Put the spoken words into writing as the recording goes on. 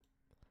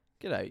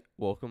G'day,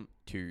 welcome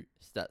to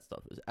Stat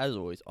Stuffers. As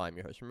always, I'm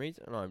your host Reese,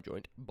 and I'm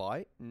joined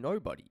by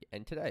nobody.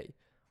 And today,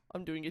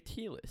 I'm doing a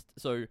tier list.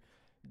 So,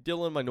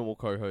 Dylan, my normal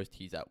co-host,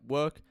 he's at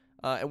work,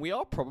 and we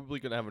are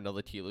probably going to have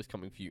another tier list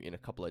coming for you in a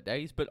couple of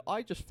days. But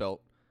I just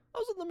felt I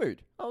was in the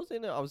mood. I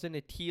was in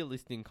a tier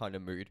listing kind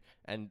of mood,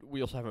 and we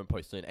also haven't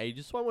posted in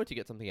ages, so I wanted to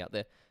get something out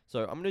there.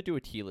 So I'm going to do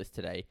a tier list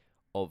today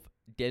of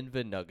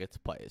Denver Nuggets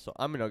players. So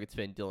I'm a Nuggets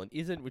fan, Dylan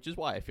isn't, which is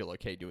why I feel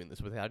okay doing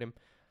this without him.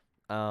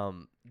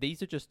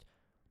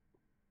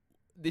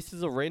 This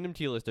is a random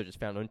tier list I just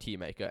found on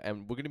TierMaker,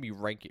 and we're going to be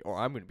ranking, or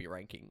I'm going to be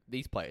ranking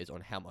these players on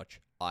how much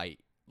I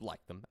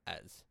like them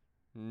as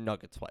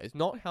Nuggets players.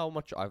 Not how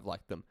much I've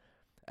liked them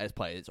as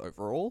players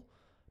overall,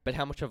 but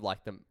how much I've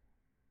liked them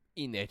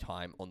in their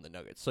time on the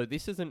Nuggets. So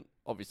this isn't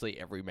obviously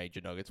every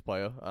major Nuggets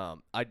player.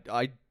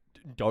 I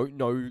don't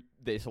know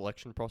their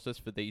selection process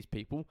for these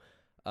people,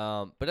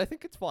 but I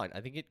think it's fine. I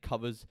think it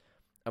covers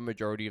a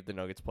majority of the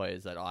Nuggets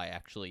players that I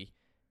actually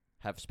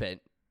have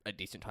spent a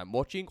decent time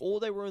watching, or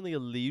they were only a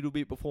little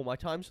bit before my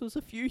time. So there's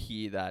a few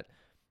here that,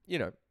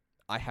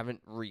 I haven't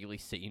really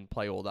seen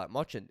play all that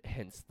much, and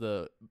hence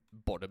the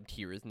bottom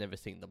tier has never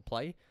seen them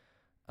play.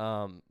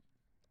 By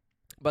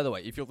the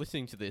way, if you're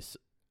listening to this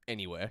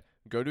anywhere,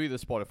 go to either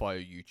Spotify or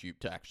YouTube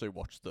to actually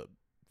watch the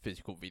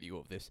physical video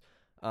of this.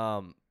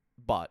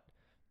 But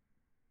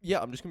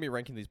yeah, I'm just going to be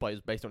ranking these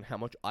players based on how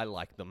much I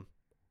like them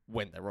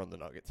when they were on the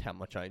Nuggets, how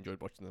much I enjoyed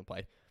watching them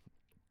play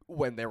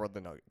when they were on the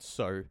Nuggets.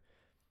 So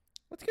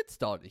let's get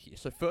started here.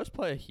 So first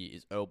player here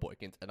is Earl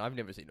Boykins, and I've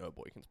never seen Earl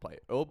Boykins play.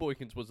 Earl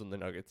Boykins was on the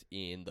Nuggets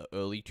in the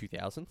early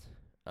 2000s.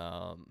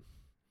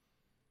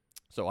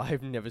 So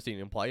I've never seen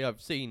him play.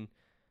 I've seen,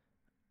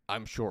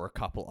 I'm sure, a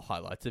couple of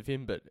highlights of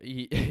him, but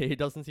he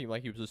doesn't seem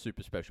like he was a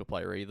super special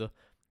player either.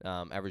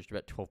 Averaged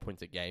about 12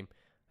 points a game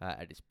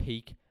at his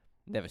peak.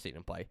 Never seen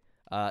him play.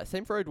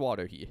 Same for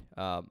Eduardo here.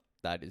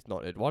 That is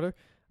not Eduardo.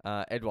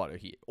 Eduardo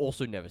here.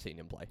 Also never seen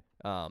him play.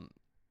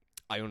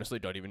 I honestly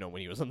don't even know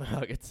when he was on the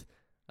Nuggets.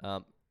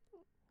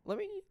 Let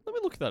me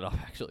look that up.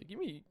 Actually,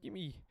 give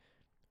me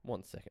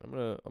 1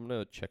 second. I'm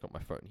gonna check on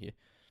my phone here.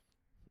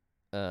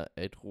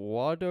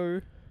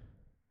 Eduardo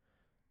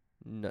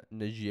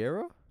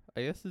Najera,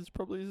 I guess is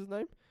probably his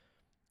name.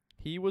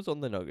 He was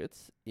on the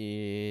Nuggets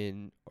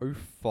in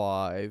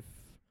 05,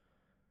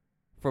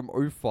 from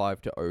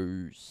 05 to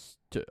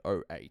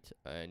 08,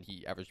 and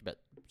he averaged about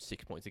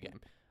 6 points a game.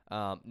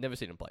 Never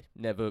seen him play.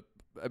 Never.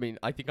 I mean,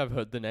 I think I've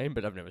heard the name,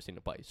 but I've never seen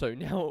him play. So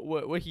now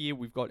we're here.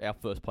 We've got our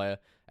first player.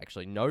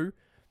 Actually, no.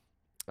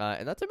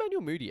 And that's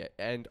Emmanuel Mudiay.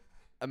 And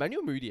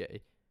Emmanuel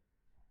Mudiay,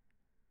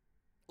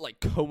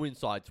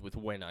 coincides with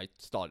when I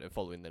started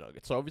following the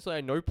Nuggets. So obviously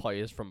I know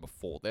players from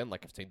before then.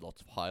 Like, I've seen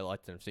lots of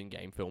highlights and I've seen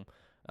game film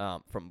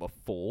from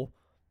before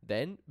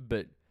then.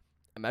 But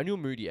Emmanuel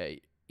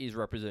Mudiay is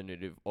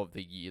representative of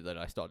the year that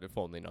I started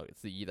following the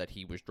Nuggets. The year that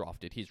he was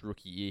drafted. His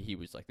rookie year, he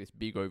was this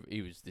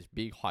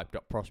big hyped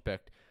up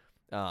prospect.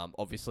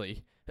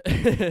 Obviously,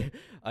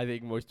 I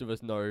think most of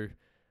us know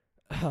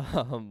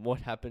what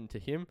happened to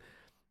him,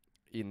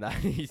 in that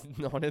he's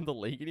not in the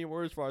league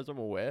anymore, as far as I'm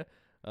aware.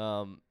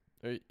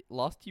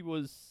 Last he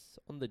was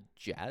on the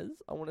Jazz,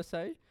 I want to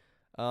say.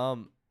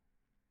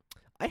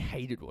 I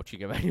hated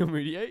watching Emmanuel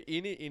Mudiay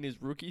in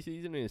his rookie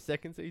season, in his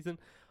second season.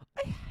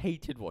 I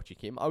hated watching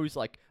him. I was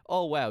like,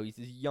 oh wow, he's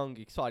this young,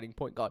 exciting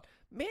point guard.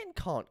 Man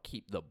can't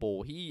keep the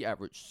ball. He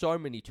averaged so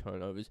many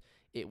turnovers.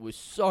 It was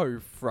so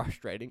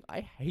frustrating.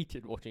 I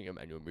hated watching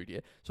Emmanuel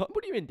Mudiay. So I'm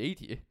putting him in D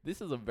tier. This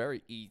is a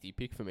very easy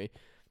pick for me.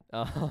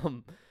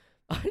 I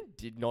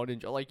did not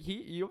enjoy.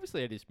 He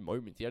obviously had his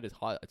moments. He had his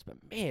highlights, but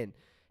man,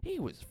 he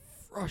was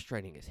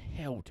frustrating as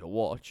hell to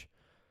watch.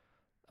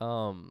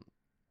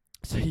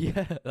 So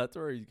yeah, that's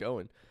where he's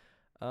going.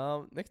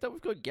 Next up,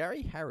 we've got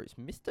Gary Harris,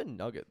 Mr.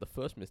 Nugget, the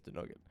first Mr.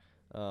 Nugget.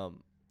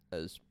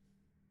 As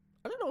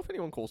I don't know if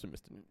anyone called him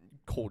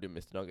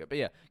Mr. Nugget, but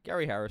yeah,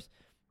 Gary Harris.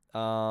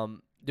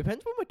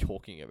 Depends what we're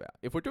talking about.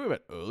 If we're talking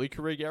about early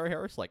career Gary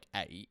Harris, like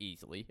A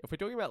easily. If we're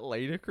talking about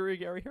later career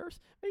Gary Harris,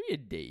 maybe a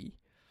D.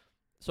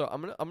 So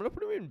I'm gonna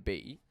put him in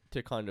B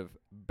to kind of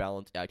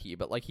balance out here.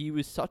 But he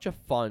was such a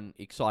fun,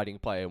 exciting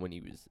player when he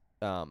was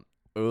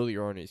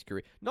earlier on in his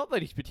career. Not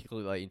that he's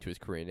particularly late into his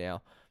career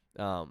now.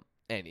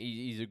 And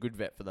he's a good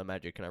vet for the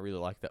Magic, and I really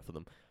like that for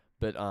them.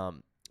 But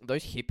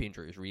those hip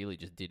injuries really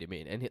just did him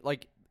in, and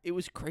it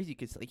was crazy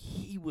because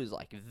he was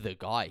the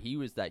guy. He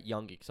was that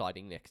young,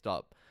 exciting next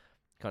up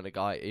kind of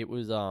guy. It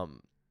was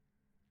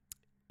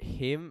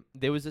him.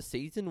 There was a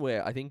season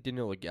where I think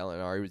Danilo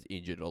Gallinari was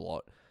injured a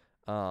lot.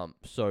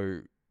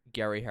 So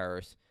Gary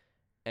Harris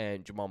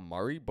and Jamal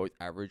Murray both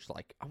averaged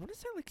I want to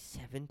say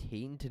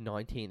 17 to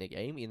 19 a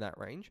game, in that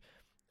range.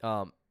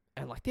 And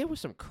there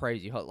was some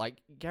crazy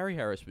Gary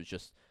Harris was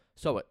just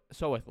so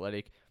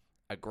athletic,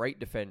 a great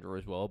defender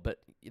as well, but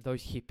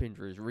those hip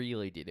injuries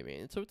really did him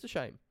in, so it's a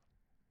shame.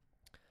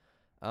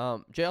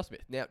 J.R.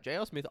 Smith. Now,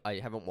 J.R. Smith, I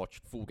haven't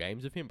watched full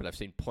games of him, but I've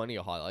seen plenty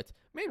of highlights.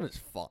 Man was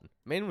fun.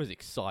 Man was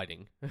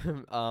exciting.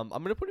 I'm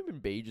going to put him in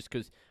B just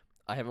because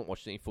I haven't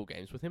watched any full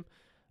games with him.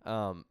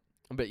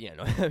 But yeah,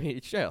 no, I mean,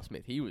 it's J.R.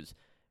 Smith. He was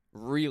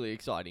really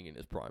exciting in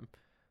his prime.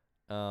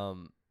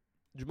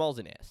 Jamal's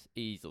an S,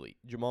 easily.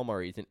 Jamal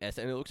Murray's an S,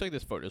 and it looks like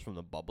there's photos from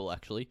the bubble,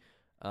 actually.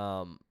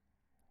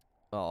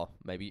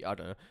 Maybe, I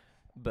don't know.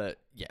 But,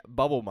 yeah,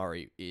 Bubble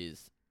Murray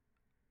is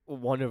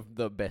one of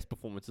the best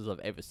performances I've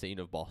ever seen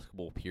of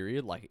basketball,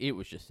 period. Like, it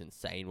was just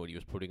insane what he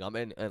was putting up.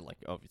 And like,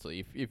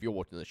 obviously, if you're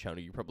watching this channel,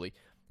 you probably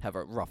have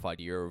a rough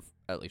idea of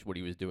at least what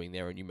he was doing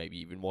there, and you maybe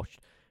even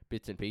watched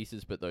bits and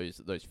pieces, but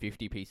those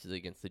 50 pieces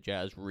against the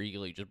Jazz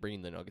really just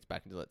bringing the Nuggets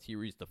back into that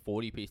series. The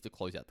 40 piece to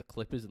close out the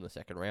Clippers in the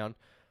second round.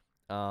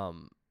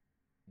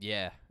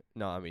 Yeah,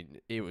 no, I mean,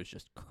 it was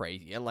just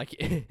crazy. And, like,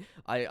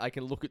 I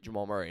can look at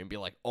Jamal Murray and be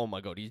like, oh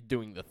my god, he's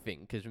doing the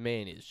thing. Because,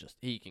 man, is just,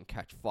 he can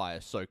catch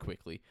fire so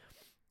quickly.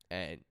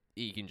 And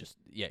he can just,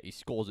 he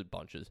scores at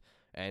bunches.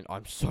 And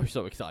I'm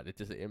so excited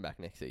to see him back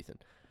next season.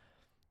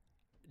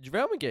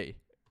 JaVale McGee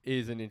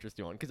is an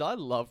interesting one. Because I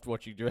loved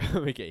watching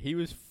JaVale McGee. He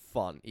was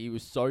fun. He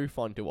was so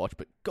fun to watch.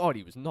 But, God,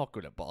 he was not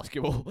good at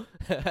basketball.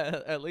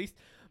 At least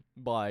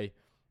by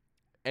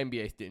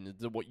NBA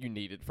standards of what you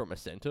needed from a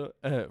center,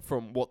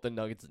 from what the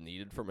Nuggets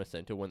needed from a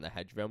center when they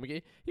had JaVale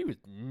McGee. He was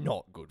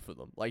not good for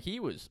them. Like, he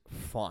was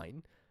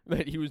fine,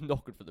 but he was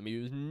not good for them. He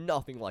was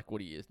nothing like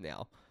what he is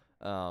now.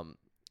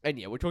 And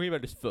yeah, we're talking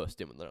about his first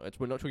stint with the Nuggets.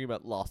 We're not talking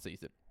about last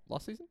season.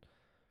 Last season?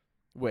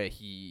 Where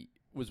he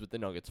was with the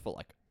Nuggets for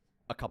like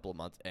a couple of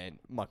months and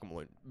Michael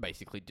Malone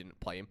basically didn't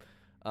play him.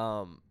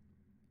 I'm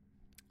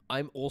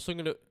also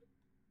going to...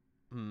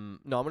 I'm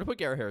going to put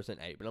Gary Harris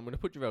in A, but I'm going to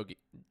put JaVale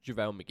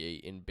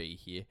McGee in B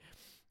here.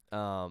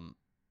 Man,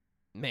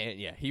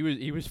 yeah, he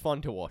was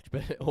fun to watch,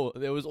 but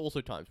there was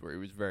also times where he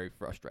was very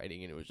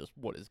frustrating, and it was just,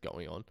 what is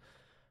going on?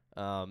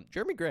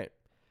 Jeremy Grant.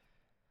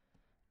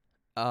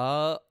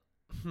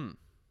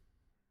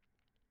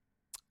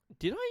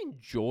 Did I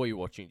enjoy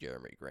watching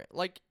Jeremy Grant?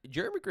 Like,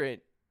 Jeremy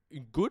Grant,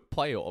 good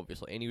player,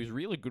 obviously, and he was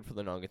really good for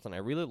the Nuggets, and I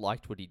really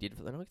liked what he did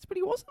for the Nuggets, but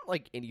he wasn't,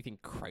 like, anything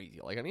crazy.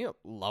 Like, I didn't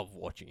love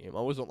watching him.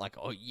 I wasn't like,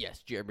 oh, yes,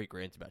 Jeremy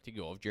Grant's about to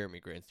go off, Jeremy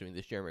Grant's doing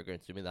this, Jeremy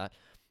Grant's doing that.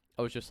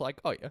 I was just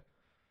like, oh, yeah,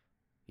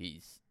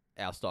 he's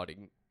our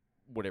starting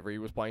whatever he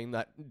was playing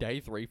that day,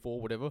 3,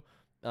 4, whatever.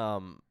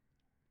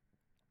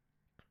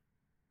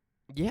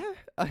 Yeah,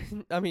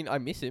 I mean, I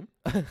miss him.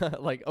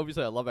 Like,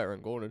 obviously, I love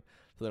Aaron Gordon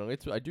for the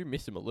Nuggets, but I do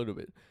miss him a little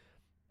bit.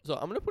 So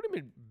I'm going to put him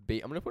in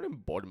B. I'm going to put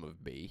him bottom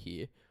of B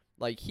here.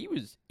 Like, he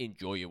was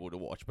enjoyable to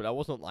watch, but I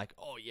wasn't like,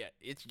 oh, yeah,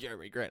 it's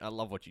Jeremy Grant. I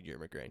love watching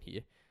Jeremy Grant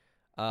here.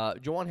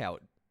 Juwan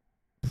Howard.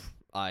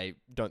 I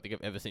don't think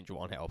I've ever seen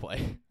Juwan Howard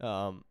play,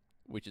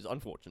 which is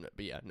unfortunate.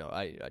 But, yeah, no,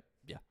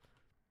 yeah.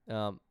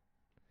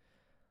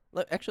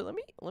 Actually,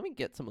 let me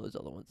get some of those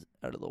other ones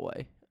out of the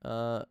way.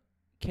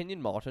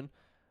 Kenyon Martin.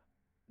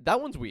 That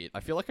one's weird.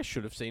 I feel like I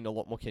should have seen a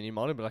lot more Kenyon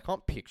Martin, but I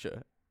can't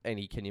picture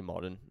any Kenyon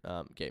Martin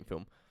game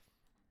film.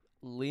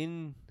 I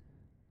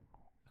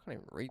can't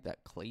even read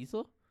that.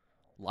 Kleezer?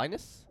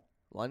 Linus?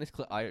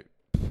 I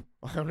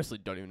honestly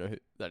don't even know who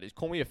that is.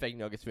 Call me a fake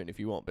Nuggets fan if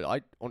you want, but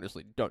I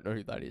honestly don't know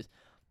who that is.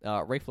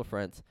 Rafe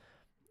LaFrance,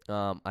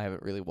 I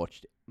haven't really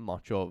watched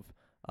much of.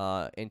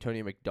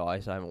 Antonio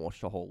McDyess, I haven't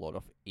watched a whole lot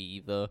of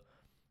either.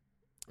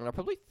 And I'll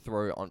probably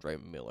throw Andre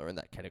Miller in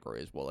that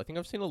category as well. I think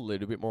I've seen a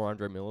little bit more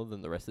Andre Miller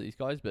than the rest of these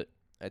guys, but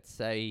I'd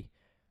say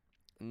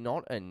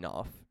not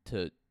enough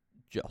to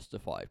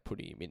justify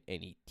putting him in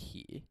any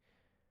tier.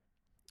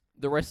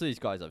 The rest of these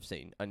guys I've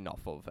seen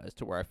enough of as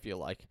to where I feel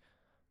like,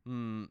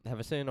 have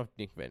I seen enough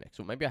Nick Van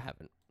Exel? Maybe I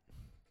haven't.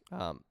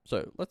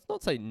 So let's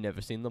not say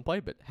never seen them play,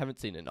 but haven't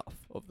seen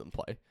enough of them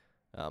play.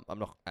 I'm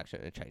not actually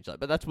going to change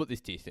that, but that's what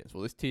this tier stands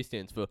for. This tier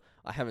stands for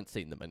I haven't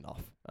seen them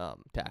enough to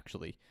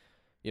actually,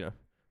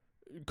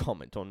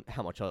 comment on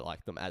how much I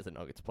like them as a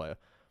Nuggets player.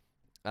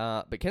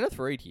 But Kenneth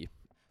Faried here,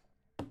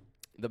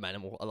 the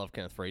Manimal. I love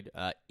Kenneth Faried.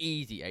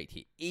 Easy A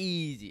tier.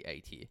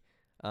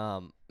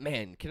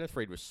 Man, Kenneth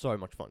Faried was so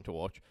much fun to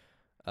watch.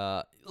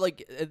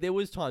 There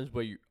was times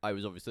where I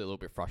was obviously a little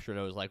bit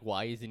frustrated. I was like,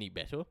 why isn't he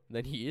better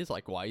than he is?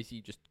 Like, why is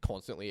he just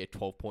constantly a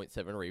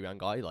 12.7 rebound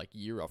guy, like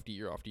year after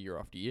year after year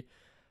after year?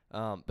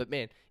 But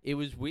man, it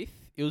was with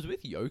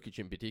Jokic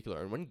in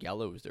particular, and when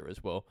Gallo was there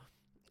as well.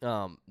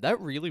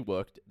 That really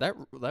worked.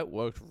 That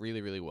worked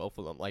really, really well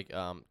for them. Like,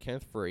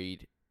 Kenneth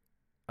Faried,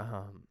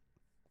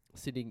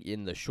 sitting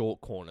in the short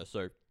corner,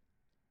 so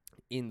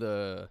in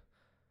the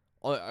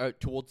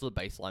towards the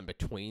baseline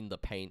between the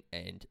paint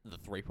and the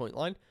 3-point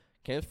line.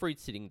 Kenneth Faried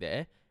sitting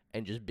there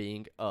and just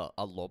being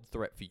a lob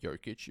threat for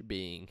Jokic, just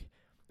being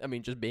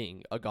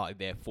a guy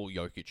there for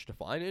Jokic to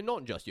find, and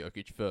not just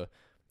Jokic for,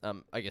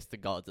 I guess the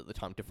guards at the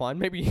time to find.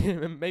 Maybe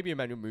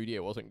Emmanuel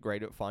Mudiay wasn't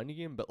great at finding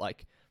him, but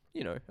like,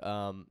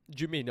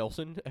 Jimmy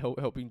Nelson,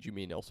 helping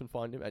Jimmy Nelson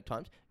find him at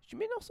times. Is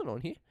Jimmy Nelson on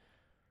here?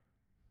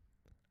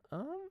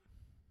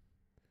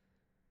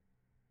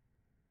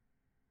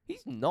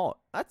 He's not.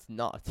 That's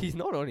nuts. He's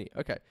not on here.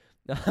 Okay.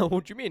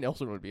 Well, Jimmy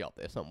Nelson would be up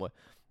there somewhere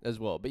as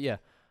well. But yeah.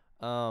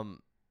 Oh,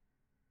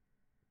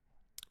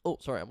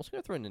 sorry. I'm also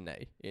going to throw in an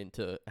A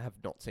into have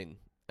not seen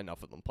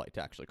enough of them play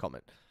to actually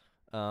comment.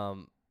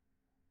 Also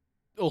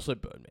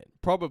Birdman.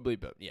 Probably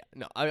Birdman. Yeah.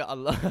 No, I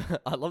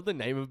love the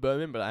name of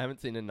Birdman, but I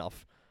haven't seen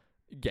enough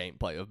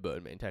gameplay of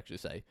Birdman to actually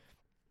say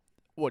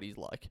what he's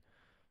like.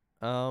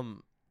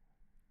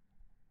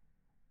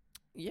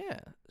 Yeah.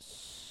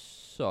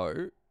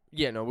 So,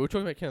 yeah, no, we were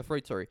talking about Kenneth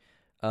Reed, sorry.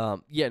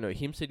 Yeah, no,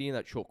 him sitting in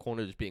that short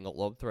corner, just being a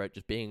lob threat,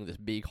 just being this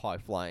big,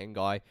 high-flying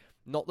guy.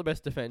 Not the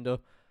best defender.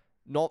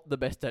 Not the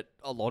best at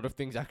a lot of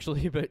things,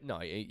 actually, but no,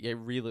 I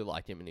really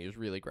liked him, and he was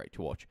really great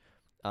to watch.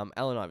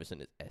 Allen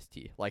Iverson is S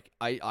tier. Like,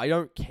 I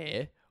don't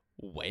care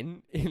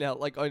when,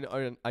 like,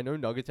 I know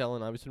Nuggets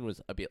Allen Iverson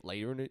was a bit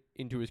later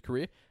into his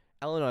career.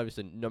 Allen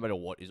Iverson, no matter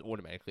what, is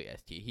automatically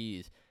S tier. He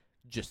is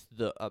just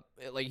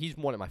he's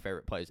one of my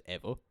favorite players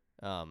ever.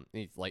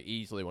 He's, like,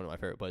 easily one of my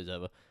favorite players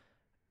ever.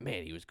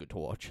 Man, he was good to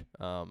watch.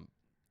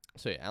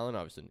 So yeah, Allen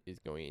Iverson is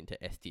going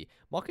into S tier.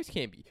 Marcus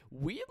Camby.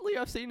 Weirdly,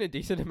 I've seen a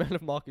decent amount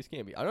of Marcus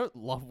Camby. I don't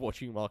love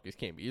watching Marcus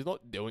Camby. He's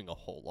not doing a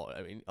whole lot,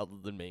 I mean, other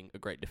than being a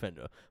great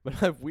defender.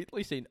 But I've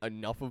weirdly seen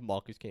enough of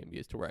Marcus Camby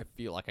as to where I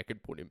feel like I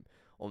could put him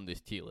on this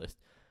tier list.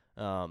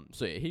 So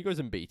yeah, he goes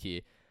in B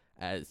tier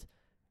as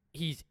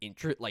he's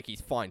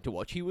he's fine to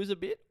watch. He was a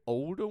bit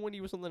older when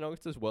he was on the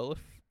Nuggets as well, if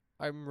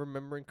I'm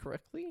remembering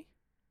correctly.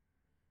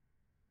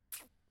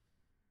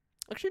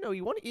 Actually, no,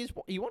 he won his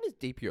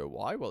DPOY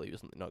while he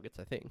was in the Nuggets,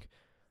 I think.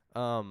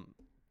 But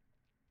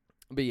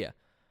yeah.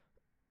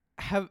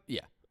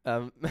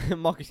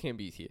 Marcus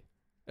Camby's here.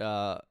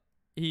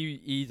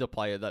 He's a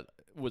player that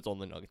was on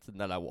the Nuggets and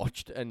that I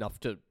watched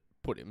enough to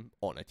put him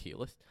on a tier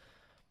list.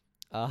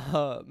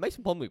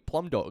 Mason Plumlee,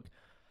 Plum Dog.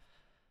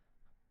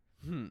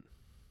 Alright,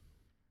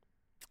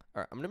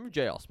 I'm going to move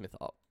J.R. Smith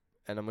up,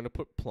 and I'm going to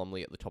put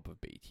Plumlee at the top of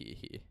B tier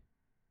here.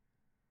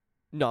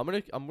 No, I'm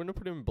gonna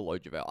put him below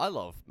JaVale. I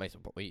love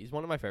Mason Plumlee. He's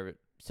one of my favorite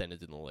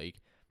centers in the league.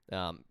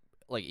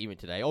 Like even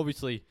today,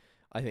 obviously,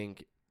 I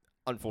think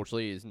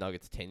unfortunately his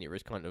Nuggets tenure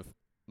is kind of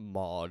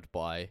marred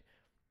by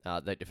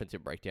that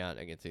defensive breakdown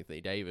against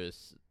Anthony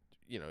Davis.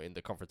 In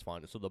the conference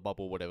finals or the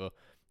bubble, whatever.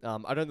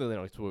 I don't think the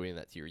Nuggets will win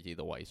that series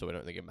either way, so I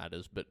don't think it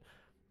matters. But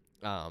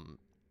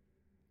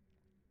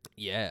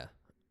yeah,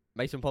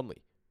 Mason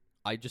Plumlee.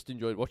 I just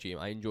enjoyed watching him.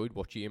 I enjoyed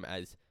watching him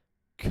as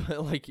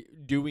like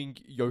doing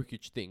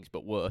Jokic things,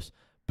 but worse,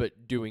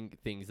 but doing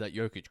things that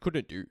Jokic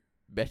couldn't do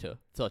better,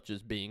 such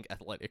as being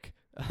athletic.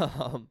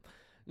 No,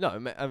 I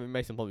mean,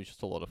 Mason Plumlee's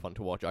just a lot of fun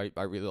to watch. I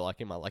really like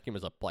him. I like him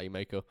as a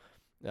playmaker.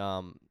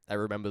 I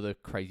remember the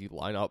crazy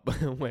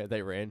lineup where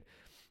they ran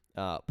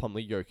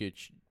Plumlee,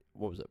 Jokic,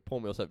 what was it? Paul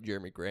Millsap,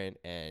 Jeremy Grant,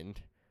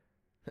 and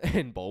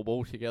Bol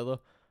Bol together.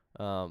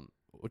 Or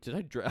did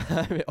I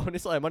I mean,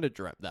 honestly, I might have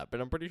dreamt that, but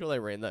I'm pretty sure they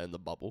ran that in the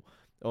bubble,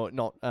 or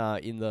not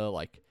in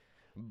the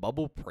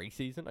bubble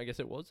preseason, I guess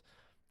it was.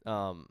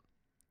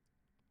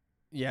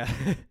 Yeah.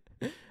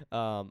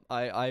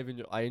 I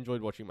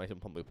enjoyed watching Mason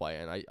Plumlee play,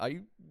 and I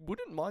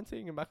wouldn't mind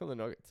seeing him back on the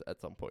Nuggets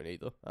at some point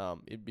either.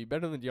 It'd be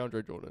better than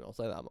DeAndre Jordan, I'll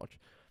say that much.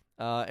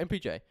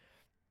 MPJ.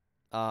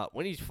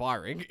 When he's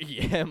firing,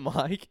 yeah,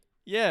 Mike.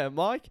 Yeah,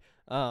 Mike.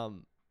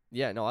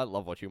 Yeah, no, I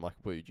love watching Michael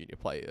Porter Jr.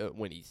 play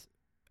when he's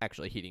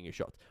actually hitting his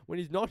shots. When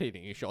he's not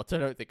hitting his shots, I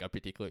don't think I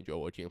particularly enjoy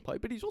watching him play,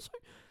 but he's also...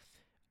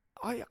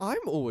 I'm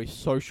always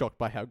so shocked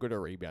by how good a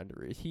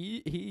rebounder is.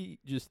 He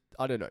just,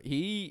 I don't know.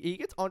 He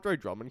gets Andre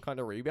Drummond kind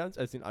of rebounds,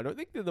 as in, I don't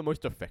think they're the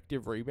most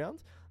effective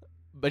rebounds,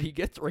 but he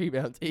gets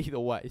rebounds either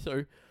way.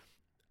 So,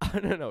 I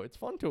don't know. It's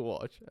fun to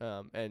watch.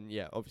 And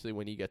yeah, obviously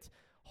when he gets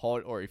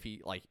hot, or if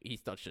he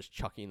starts just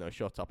chucking those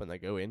shots up and they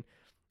go in,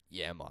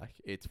 yeah,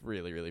 Mike, it's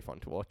really, really fun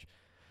to watch.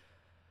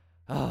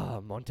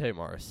 Monte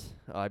Morris.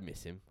 I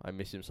miss him. I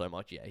miss him so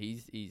much. Yeah,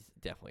 he's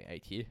definitely A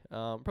tier.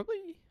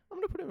 Probably, I'm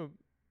gonna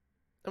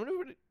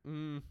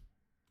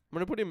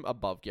put him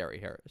above Gary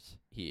Harris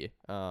here.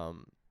 So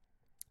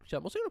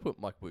I'm also gonna put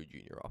Mike Wu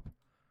Jr. up,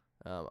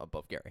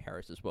 above Gary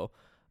Harris as well.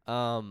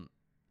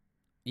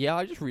 Yeah,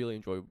 I just really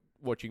enjoy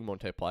watching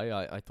Monte play.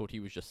 I thought he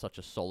was just such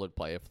a solid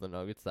player for the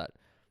Nuggets that,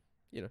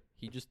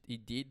 he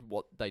did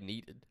what they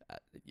needed.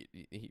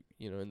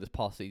 In this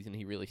past season,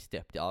 he really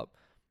stepped up.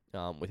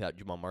 Without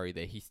Jamal Murray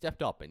there, he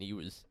stepped up and he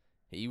was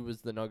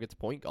the Nuggets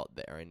point guard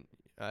there, and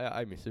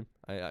I miss him.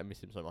 I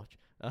miss him so much.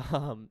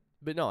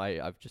 But no,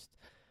 I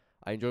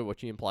enjoy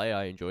watching him play.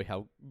 I enjoy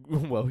how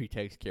well he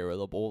takes care of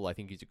the ball. I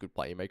think he's a good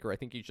playmaker. I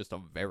think he's just a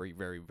very,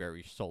 very,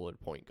 very solid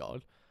point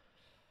guard.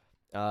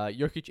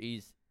 Jokic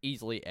is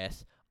easily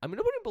S. I'm going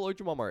to put him below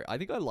Jamal Murray. I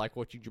think I like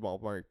watching Jamal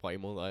Murray play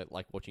more than I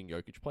like watching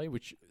Jokic play,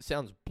 which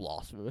sounds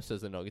blasphemous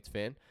as a Nuggets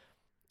fan.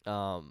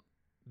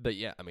 But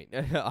yeah, I mean,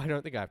 I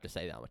don't think I have to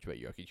say that much about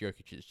Jokic.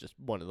 Jokic is just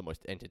one of the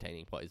most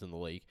entertaining players in the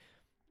league.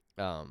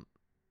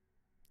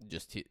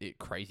 Just hit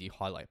crazy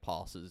highlight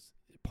passes,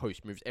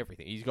 post moves,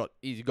 everything. He's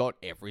got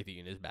everything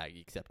in his bag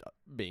except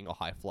being a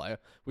high flyer,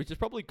 which is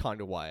probably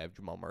kind of why I have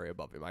Jamal Murray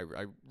above him.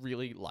 I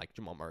really like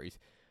Jamal Murray's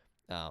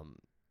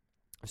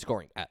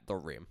scoring at the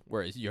rim,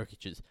 whereas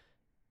Jokic is,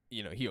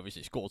 he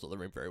obviously scores at the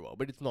rim very well,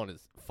 but it's not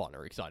as fun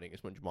or exciting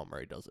as when Jamal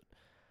Murray does it.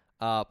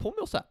 Paul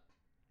Millsap.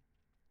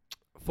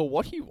 For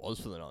what he was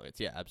for the Nuggets,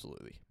 yeah,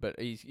 absolutely. But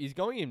he's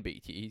going in B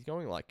tier. He's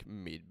going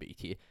mid B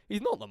tier.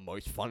 He's not the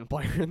most fun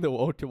player in the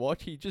world to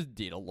watch. He just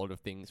did a lot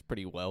of things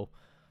pretty well.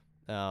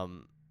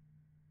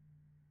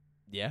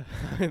 yeah,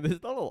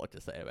 there's not a lot to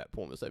say about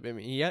Paul Millsap. I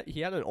mean, he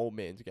had an old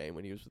man's game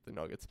when he was with the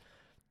Nuggets,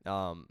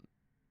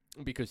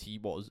 because he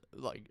was,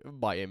 like,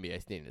 by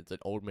NBA standards, an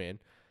old man.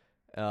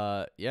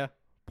 Yeah,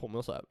 Paul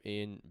Millsap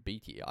in B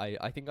tier.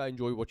 I think I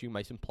enjoy watching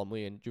Mason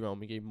Plumlee and JaVale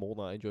McGee more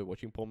than I enjoy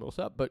watching Paul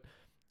Millsap, but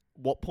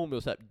what Paul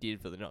Millsap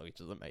did for the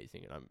Nuggets was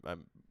amazing,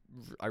 and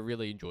I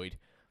really enjoyed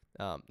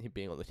him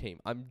being on the team.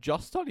 I'm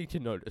just starting to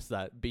notice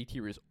that B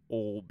tier is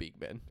all big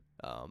men.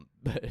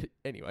 But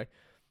anyway,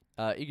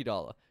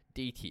 Iguodala,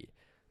 D tier.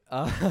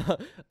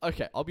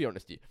 Okay, I'll be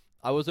honest with you.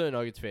 I wasn't a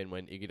Nuggets fan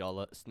when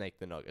Iguodala snaked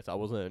the Nuggets. I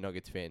wasn't a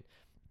Nuggets fan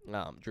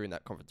during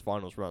that conference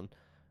finals run.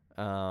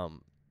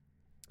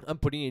 I'm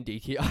putting in D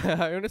tier.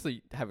 I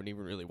honestly haven't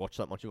even really watched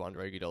that much of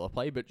Andre Iguodala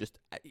play, but just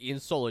in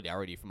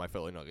solidarity for my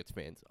fellow Nuggets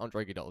fans,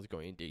 Andre Iguodala's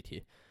going in D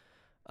tier.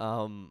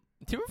 Timofey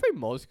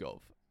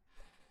Mozgov.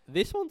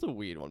 This one's a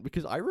weird one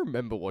because I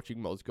remember watching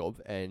Mozgov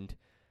and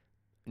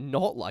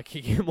not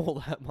liking him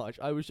all that much.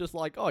 I was just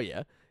like, oh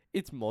yeah,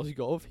 it's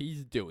Mozgov.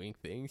 He's doing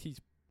things. He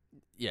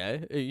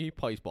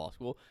plays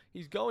basketball.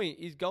 He's gonna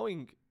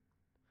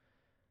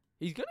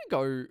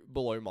go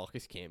below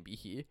Marcus Camby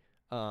here.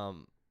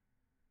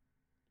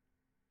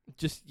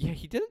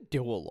 He didn't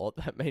do a lot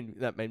that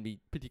made me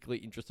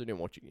particularly interested in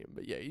watching him.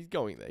 But yeah, he's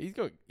going there.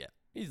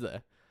 He's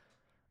there.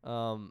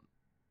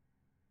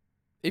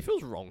 It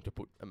feels wrong to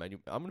put Emmanuel.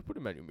 I'm gonna put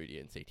Emmanuel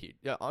Mudiay in C tier.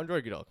 Yeah,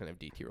 Andre Iguodala can have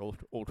D tier all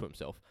to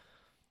himself.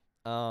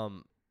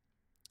 Ty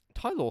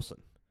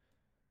Lawson.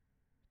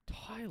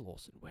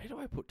 Where do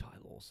I put Ty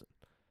Lawson?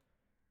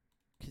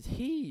 Because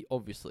he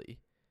obviously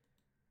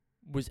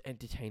was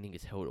entertaining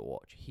as hell to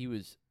watch. He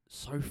was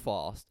so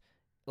fast.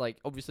 Like,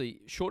 obviously,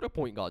 shorter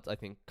point guards, I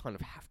think, kind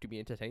of have to be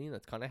entertaining.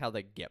 That's kind of how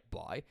they get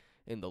by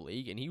in the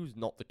league. And he was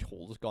not the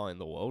tallest guy in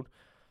the world.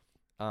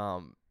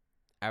 One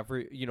of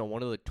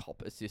the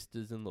top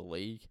assisters in the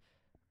league.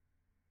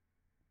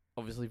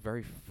 Obviously,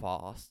 very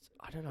fast.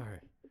 I don't know.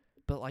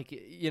 But, like,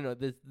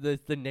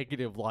 there's the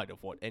negative light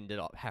of what ended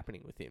up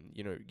happening with him.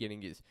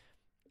 Getting his,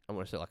 I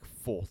want to say, like,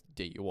 4th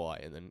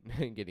DUI and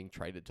then getting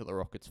traded to the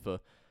Rockets for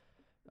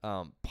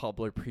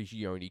Pablo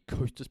Prigioni,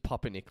 Kostas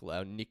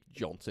Papanikolaou, Nick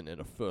Johnson, and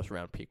a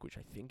first-round pick, which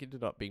I think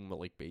ended up being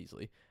Malik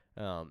Beasley.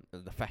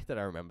 The fact that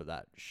I remember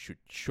that should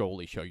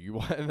surely show you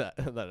why that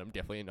I'm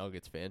definitely a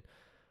Nuggets fan.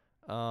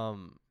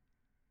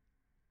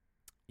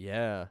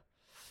 Yeah,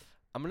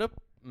 I'm gonna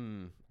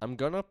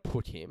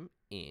put him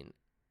in.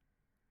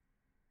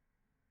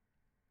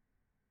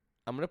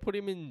 I'm gonna put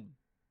him in.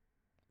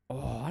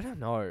 Oh, I don't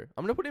know.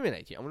 I'm gonna put him in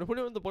A tier. I'm gonna put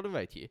him at the bottom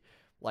of A tier.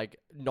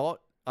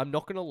 I'm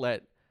not gonna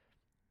let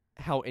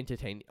how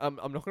entertaining. I'm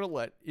not gonna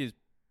let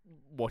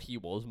what he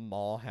was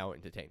mar how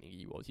entertaining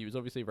he was. He was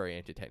obviously a very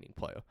entertaining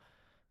player.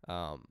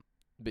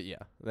 But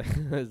yeah,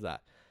 there's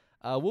that.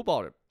 Will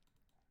Barton.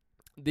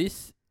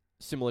 This,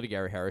 similar to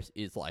Gary Harris,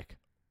 is like,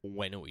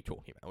 when are we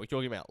talking about? Are we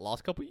talking about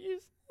last couple of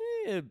years?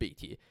 B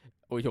tier.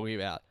 Are we talking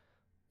about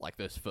like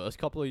those first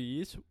couple of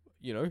years?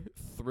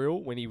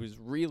 Thrill, when he was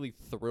really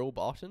Thrill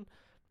Barton.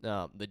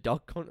 The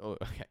dunk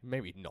okay,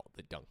 maybe not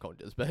the dunk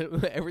contest, but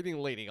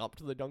everything leading up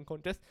to the dunk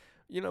contest,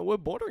 we're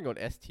bordering on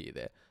S tier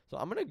there. So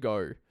I'm gonna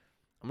go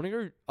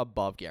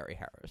above Gary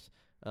Harris.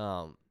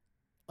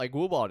 Like,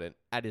 Will Barton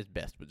at his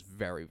best was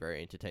very,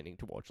 very entertaining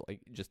to watch.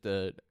 Like, just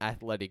an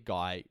athletic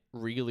guy,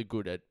 really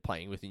good at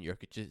playing within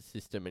Jokic's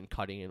system and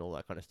cutting and all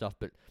that kind of stuff,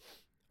 but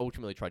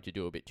ultimately tried to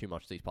do a bit too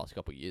much these past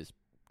couple of years.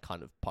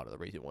 Kind of part of the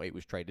reason why he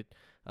was traded,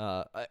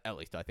 at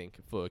least I think,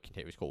 for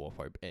Kentavious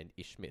Caldwell-Pope and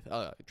Ish Smith,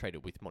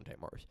 traded with Monte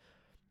Morris.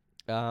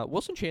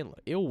 Wilson Chandler,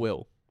 Ill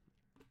Will.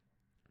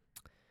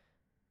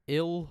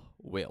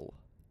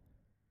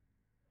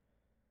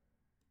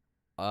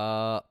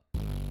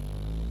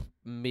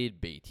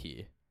 Mid B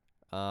tier.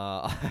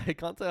 I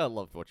can't say I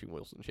loved watching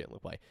Wilson Chandler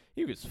play.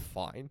 He was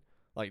fine.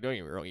 Like, don't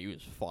get me wrong, he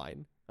was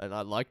fine, and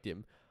I liked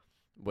him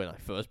when I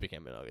first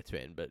became a Nuggets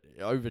fan, but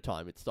over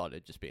time it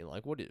started just being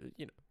like,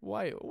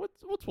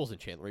 what's Wilson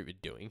Chandler even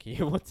doing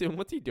here? What's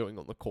he doing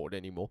on the court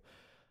anymore?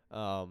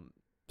 So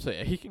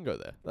yeah, he can go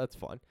there. That's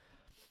fine.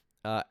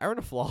 Aaron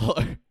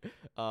Aflalo.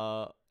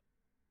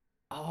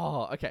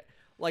 Okay.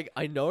 Like,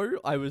 I know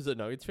I was a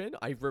Nuggets fan.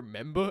 I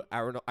remember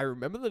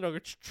the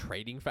Nuggets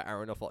trading for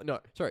Aaron Aflalo.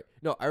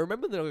 No, I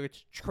remember the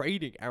Nuggets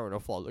trading Aaron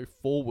Aflalo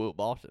for Will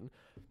Barton.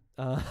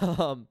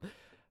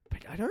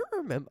 But I don't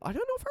know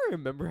if I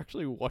remember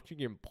actually watching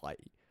him play,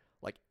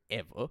 like,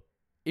 ever.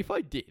 If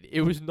I did,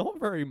 it was not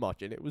very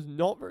much, and it was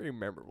not very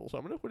memorable. So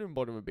I'm gonna put him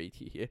bottom of B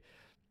tier here.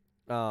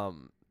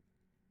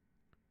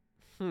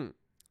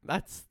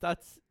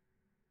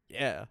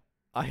 Yeah.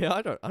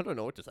 I don't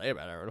know what to say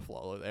about Aaron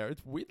Aflalo there.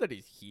 It's weird that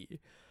he's here.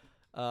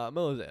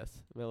 Melo's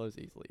S. Melo's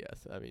easily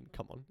yes. I mean,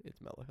 come on, it's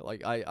Melo.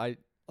 Like,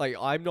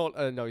 I'm not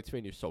a Nuggets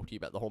fan who's salty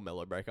about the whole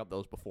Melo breakup. That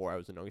was before I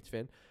was a Nuggets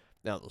fan.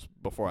 Now, that was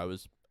before I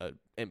was an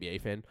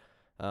NBA fan,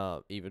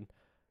 even.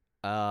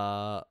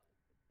 Yeah,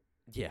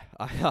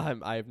 I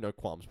have no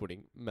qualms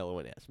putting Melo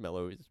in S.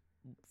 Melo is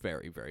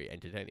very, very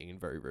entertaining and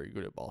very, very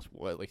good at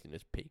basketball, at least in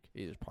his peak.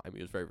 In his prime,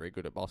 he was very, very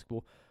good at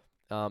basketball.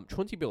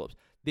 Chauncey Billups.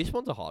 This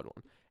one's a hard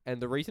one. And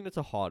the reason it's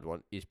a hard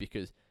one is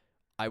because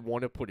I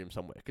want to put him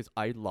somewhere because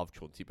I love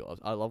Chauncey Billups.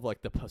 I love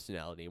like the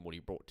personality and what he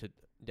brought to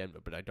Denver,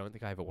 but I don't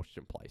think I ever watched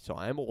him play. So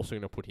I am also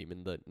going to put him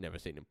in the never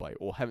seen him play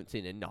or haven't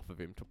seen enough of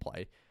him to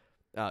play.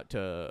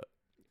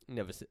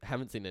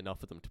 Haven't seen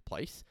enough of them to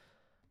place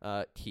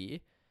tier.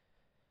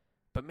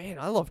 But man,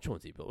 I love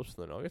Chauncey Billups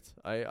for the Nuggets.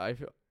 I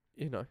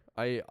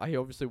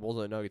obviously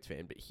wasn't a Nuggets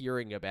fan, but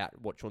hearing about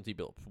what Chauncey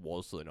Billups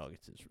was to the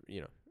Nuggets is,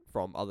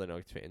 from other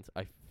Nuggets fans,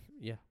 I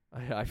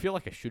feel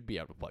like I should be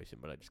able to place him,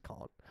 but I just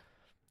can't.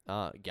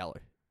 Gallo.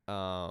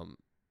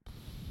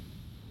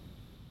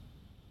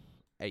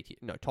 A tier.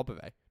 No, top of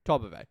A.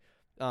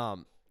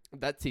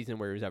 That season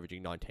where he was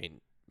averaging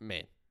 19,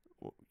 man,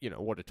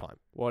 what a time.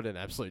 What an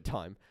absolute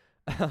time.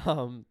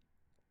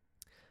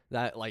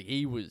 That like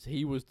he was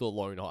the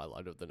lone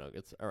highlight of the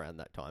Nuggets around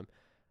that time.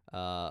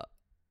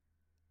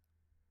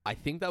 I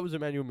think that was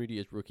Emmanuel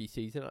Mudiay's rookie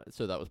season,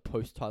 so that was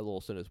post Ty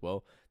Lawson as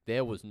well.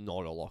 There was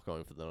not a lot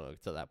going for the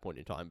Nuggets at that point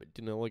in time, but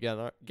Danilo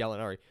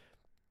Gallinari,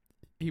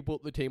 he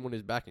put the team on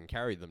his back and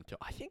carried them to,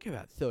 I think,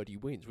 about 30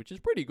 wins, which is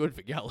pretty good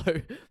for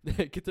Gallo,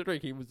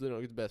 considering he was the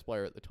Nuggets' best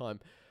player at the time.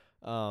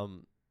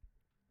 I'm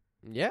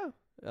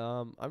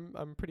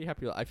pretty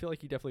happy. I feel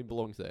like he definitely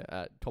belongs there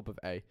at top of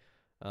A.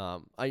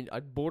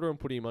 I'd border and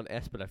put him on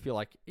S, but I feel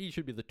like he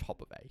should be the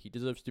top of A. He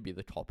deserves to be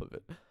the top of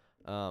it,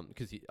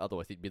 because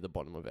otherwise he'd be the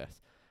bottom of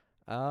S.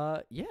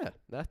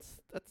 That's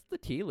the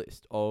tier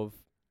list of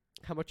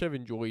how much I've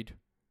enjoyed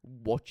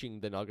watching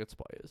the Nuggets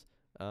players.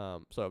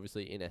 So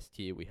obviously in S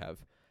tier we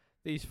have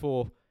these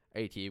four,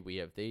 A tier we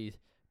have these,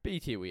 B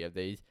tier we have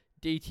these,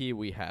 D tier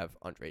we have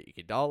Andre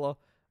Iguodala,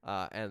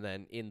 and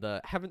then in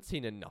the haven't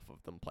seen enough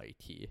of them play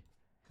tier.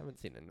 Haven't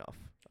seen enough.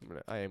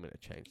 I am gonna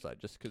change that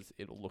just because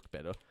it'll look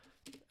better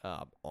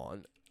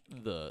on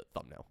the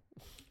thumbnail.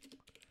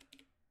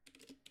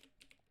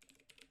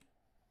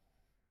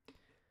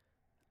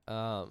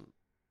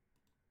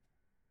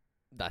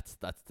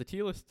 That's the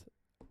tier list.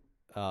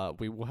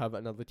 We will have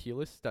another tier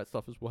list.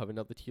 Statstuffers will have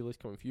another tier list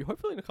coming for you,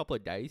 hopefully in a couple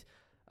of days.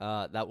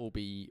 That will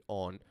be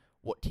on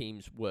what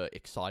teams were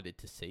excited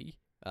to see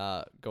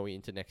going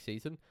into next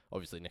season.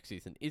 Obviously, next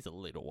season is a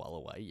little while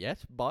away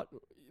yet, but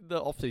the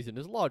off-season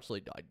has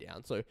largely died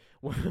down, so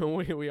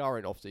we are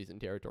in off-season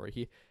territory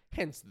here,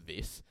 hence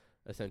this,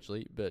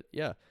 essentially. But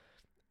yeah,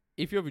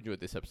 if you have enjoyed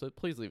this episode,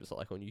 please leave us a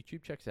like on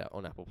YouTube, check us out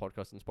on Apple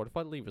Podcasts and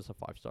Spotify, leave us a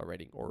 5-star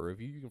rating or a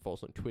review. You can follow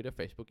us on Twitter,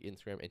 Facebook,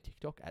 Instagram, and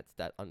TikTok at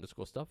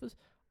 @stat_stuffers.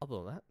 Other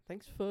than that,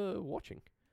 thanks for watching.